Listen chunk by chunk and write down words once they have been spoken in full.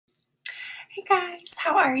Hey guys,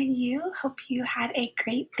 how are you? Hope you had a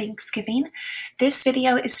great Thanksgiving. This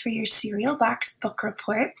video is for your cereal box book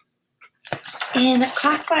report. In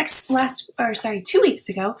class 2 weeks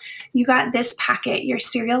ago, you got this packet, your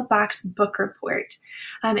cereal box book report.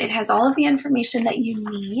 It has all of the information that you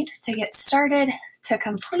need to get started, to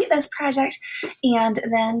complete this project, and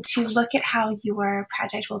then to look at how your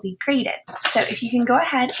project will be graded. So if you can go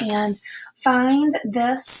ahead and find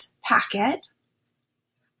this packet,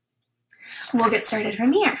 we'll get started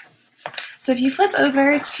from here. So if you flip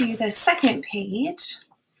over to the second page,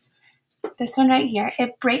 this one right here,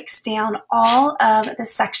 it breaks down all of the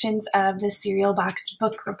sections of the cereal box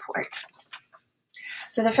book report.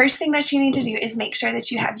 So the first thing that you need to do is make sure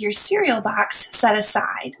that you have your cereal box set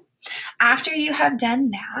aside. After you have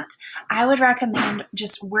done that, I would recommend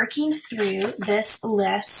just working through this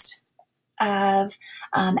list of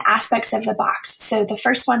aspects of the box. So the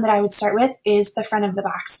first one that I would start with is the front of the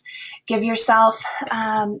box. Give yourself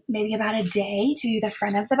maybe about a day to do the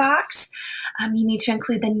front of the box. You need to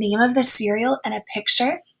include the name of the cereal and a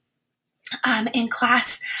picture. In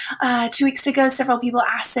class 2 weeks ago, several people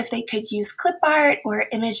asked if they could use clip art or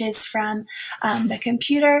images from the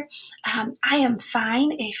computer. I am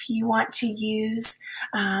fine if you want to use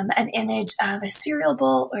an image of a cereal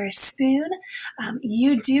bowl or a spoon.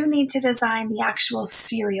 You do need to design the actual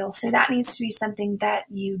cereal, so that needs to be something that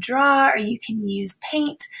you draw, or you can use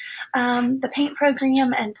paint, the paint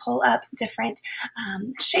program, and pull up different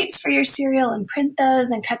shapes for your cereal and print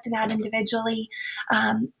those and cut them out individually.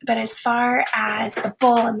 But as far as the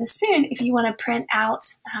bowl and the spoon, if you want to print out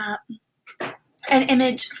an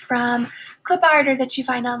image from clip art or that you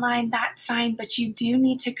find online, that's fine, but you do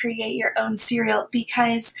need to create your own cereal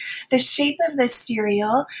because the shape of the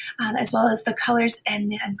cereal, as well as the colors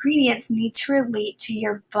and the ingredients, need to relate to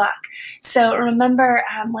your book. So remember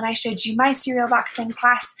when I showed you my cereal box in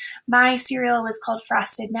class, my cereal was called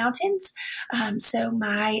Frosted Mountains. So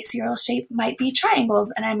my cereal shape might be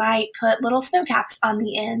triangles, and I might put little snow caps on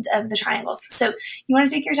the end of the triangles. So you want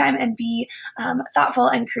to take your time and be thoughtful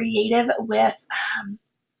and creative with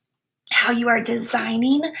how you are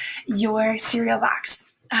designing your cereal box.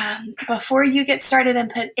 Before you get started and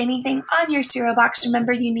put anything on your cereal box,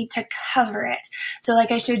 remember you need to cover it. So like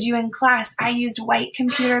I showed you in class, I used white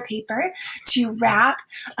computer paper to wrap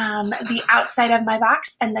the outside of my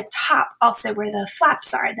box and the top also where the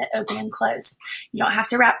flaps are that open and close. You don't have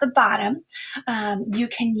to wrap the bottom. You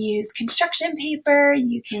can use construction paper,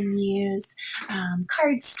 you can use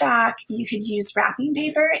cardstock, you could use wrapping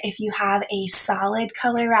paper if you have a solid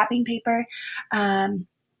color wrapping paper.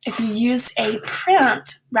 If you used a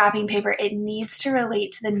print wrapping paper, it needs to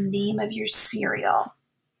relate to the name of your cereal.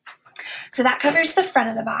 So that covers the front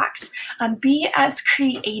of the box. Be as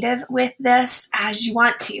creative with this as you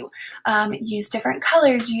want to. Use different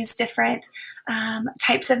colors, use different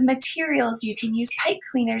types of materials. You can use pipe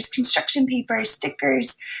cleaners, construction paper,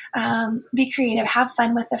 stickers. Be creative. Have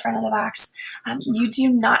fun with the front of the box. You do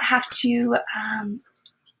not have to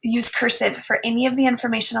use cursive for any of the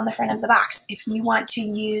information on the front of the box. If you want to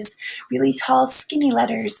use really tall, skinny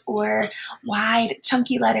letters or wide,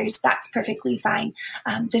 chunky letters, that's perfectly fine.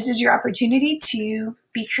 This is your opportunity to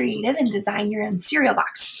be creative and design your own cereal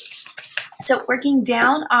box. So working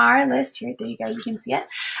down our list here, there you go, you can see it,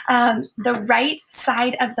 the right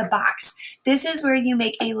side of the box. This is where you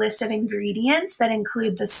make a list of ingredients that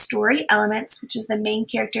include the story elements, which is the main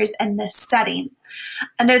characters, and the setting.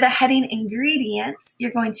 Under the heading ingredients, you're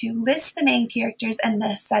going to list the main characters and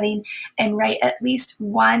the setting and write at least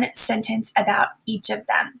one sentence about each of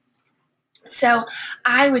them. So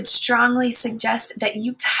I would strongly suggest that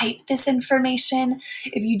you type this information.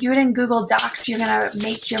 If you do it in Google Docs, you're going to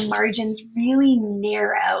make your margins really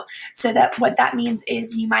narrow. So that what that means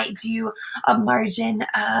is you might do a margin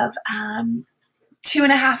of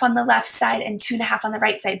 2.5 on the left side and 2.5 on the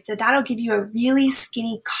right side. So that'll give you a really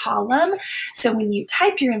skinny column. So when you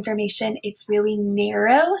type your information, it's really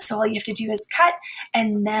narrow. So all you have to do is cut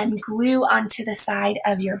and then glue onto the side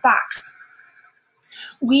of your box.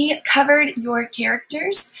 We covered your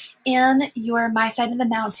characters in your My Side of the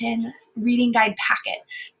Mountain reading guide packet.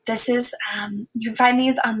 This is, you can find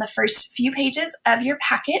these on the first few pages of your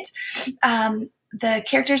packet. The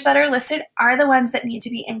characters that are listed are the ones that need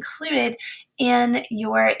to be included in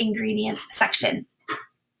your ingredients section.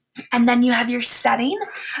 And then you have your setting,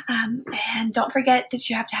 and don't forget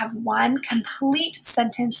that you have to have one complete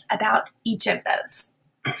sentence about each of those.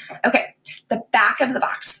 Okay, the back of the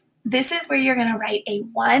box. This is where you're going to write a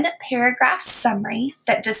 1-paragraph summary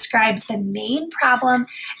that describes the main problem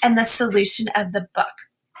and the solution of the book.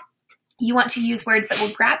 You want to use words that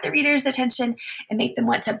will grab the reader's attention and make them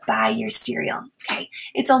want to buy your cereal. Okay,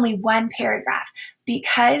 it's only one paragraph.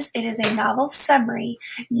 Because it is a novel summary,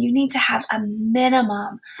 you need to have a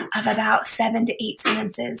minimum of about 7 to 8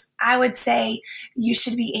 sentences. I would say you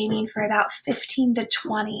should be aiming for about 15 to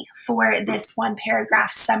 20 for this one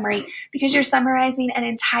paragraph summary because you're summarizing an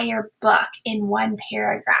entire book in one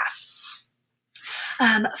paragraph.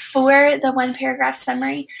 For the one paragraph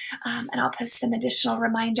summary, and I'll post some additional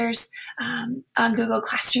reminders on Google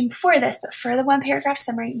Classroom for this, but for the one paragraph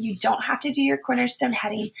summary, you don't have to do your cornerstone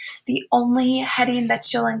heading. The only heading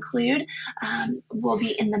that you'll include will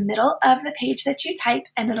be in the middle of the page that you type,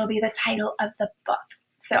 and it'll be the title of the book.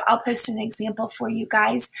 So I'll post an example for you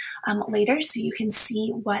guys later so you can see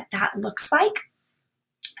what that looks like.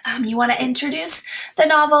 You want to introduce the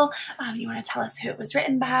novel, you want to tell us who it was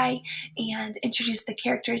written by, and introduce the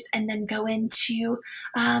characters, and then go into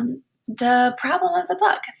the problem of the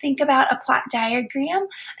book. Think about a plot diagram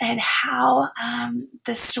and how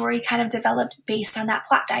the story kind of developed based on that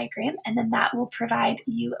plot diagram, and then that will provide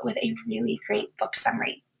you with a really great book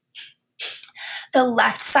summary. The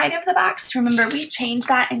left side of the box, remember we changed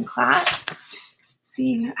that in class.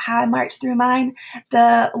 See how I marched through mine?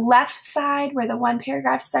 The left side where the one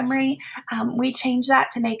paragraph summary, we changed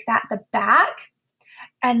that to make that the back.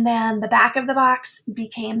 And then the back of the box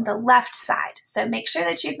became the left side. So make sure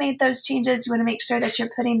that you've made those changes. You want to make sure that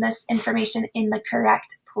you're putting this information in the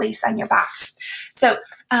correct place on your box. So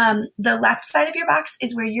the left side of your box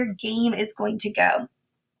is where your game is going to go.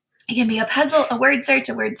 It can be a puzzle, a word search,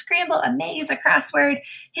 a word scramble, a maze, a crossword,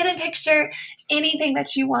 hidden picture, anything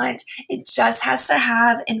that you want. It just has to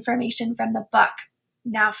have information from the book.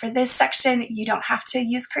 Now for this section, you don't have to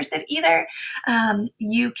use cursive either.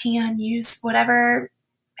 You can use whatever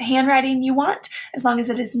handwriting you want as long as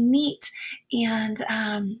it is neat and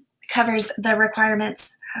covers the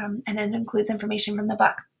requirements and it includes information from the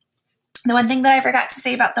book. The one thing that I forgot to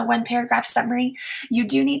say about the one paragraph summary, you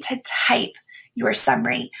do need to type your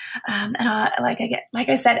summary. And like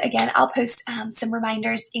I said, again, I'll post some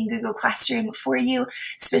reminders in Google Classroom for you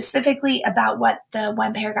specifically about what the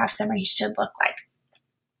one paragraph summary should look like.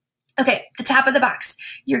 Okay, the top of the box,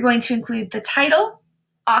 you're going to include the title,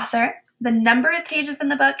 author, the number of pages in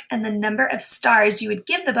the book, and the number of stars you would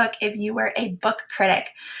give the book if you were a book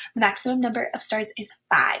critic. The maximum number of stars is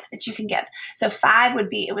 5 that you can give. So 5 would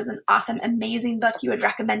be, it was an awesome, amazing book. You would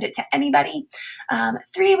recommend it to anybody.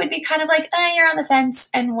 3 would be kind of like, you're on the fence.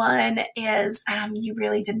 And 1 is, you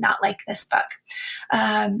really did not like this book.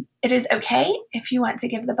 It is okay if you want to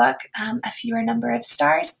give the book a fewer number of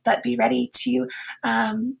stars, but be ready to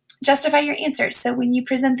justify your answers. So when you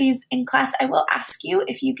present these in class, I will ask you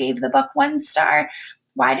if you gave the book 1 star,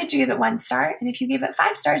 why did you give it 1 star? And if you gave it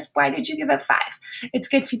 5 stars, why did you give it 5? It's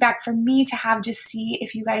good feedback for me to have to see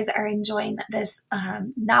if you guys are enjoying this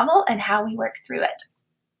novel and how we work through it.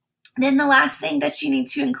 Then the last thing that you need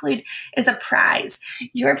to include is a prize.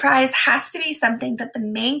 Your prize has to be something that the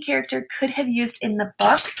main character could have used in the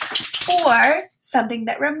book or something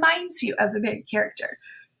that reminds you of the main character.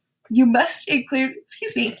 You must include,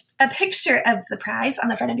 a picture of the prize on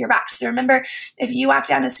the front of your box. So remember, if you walk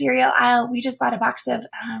down a cereal aisle, we just bought a box of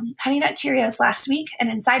Honey Nut Cheerios last week, and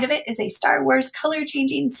inside of it is a Star Wars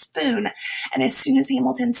color-changing spoon. And as soon as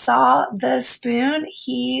Hamilton saw the spoon,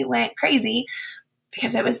 he went crazy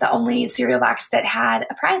because it was the only cereal box that had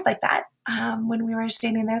a prize like that when we were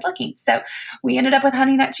standing there looking. So we ended up with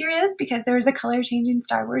Honey Nut Cheerios because there was a color-changing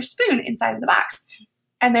Star Wars spoon inside of the box.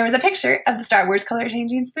 And there was a picture of the Star Wars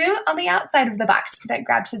color-changing spoon on the outside of the box that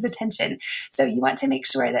grabbed his attention. So you want to make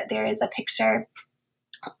sure that there is a picture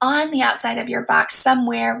on the outside of your box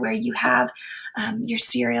somewhere where you have your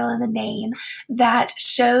cereal and the name that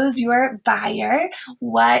shows your buyer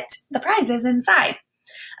what the prize is inside.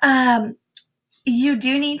 You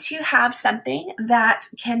do need to have something that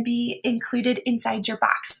can be included inside your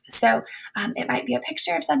box. So it might be a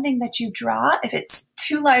picture of something that you draw if it's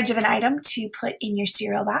too large of an item to put in your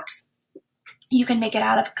cereal box. You can make it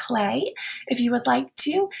out of clay if you would like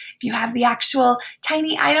to. If you have the actual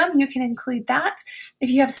tiny item, you can include that. If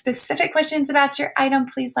you have specific questions about your item,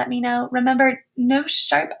 please let me know. Remember, no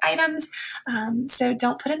sharp items, so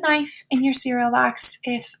don't put a knife in your cereal box.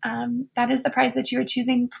 If that is the prize that you are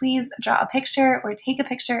choosing, please draw a picture or take a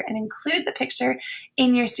picture and include the picture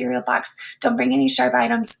in your cereal box. Don't bring any sharp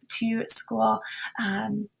items to school.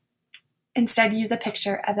 Instead, use a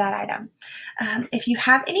picture of that item. If you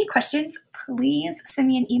have any questions, please send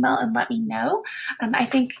me an email and let me know. I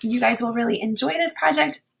think you guys will really enjoy this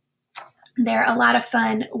project. They're a lot of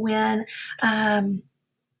fun when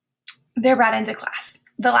they're brought into class.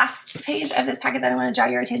 the last page of this packet that I want to draw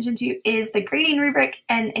your attention to is the grading rubric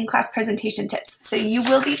and in-class presentation tips. So you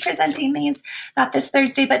will be presenting these, not this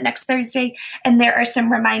Thursday, but next Thursday, and there are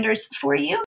some reminders for you.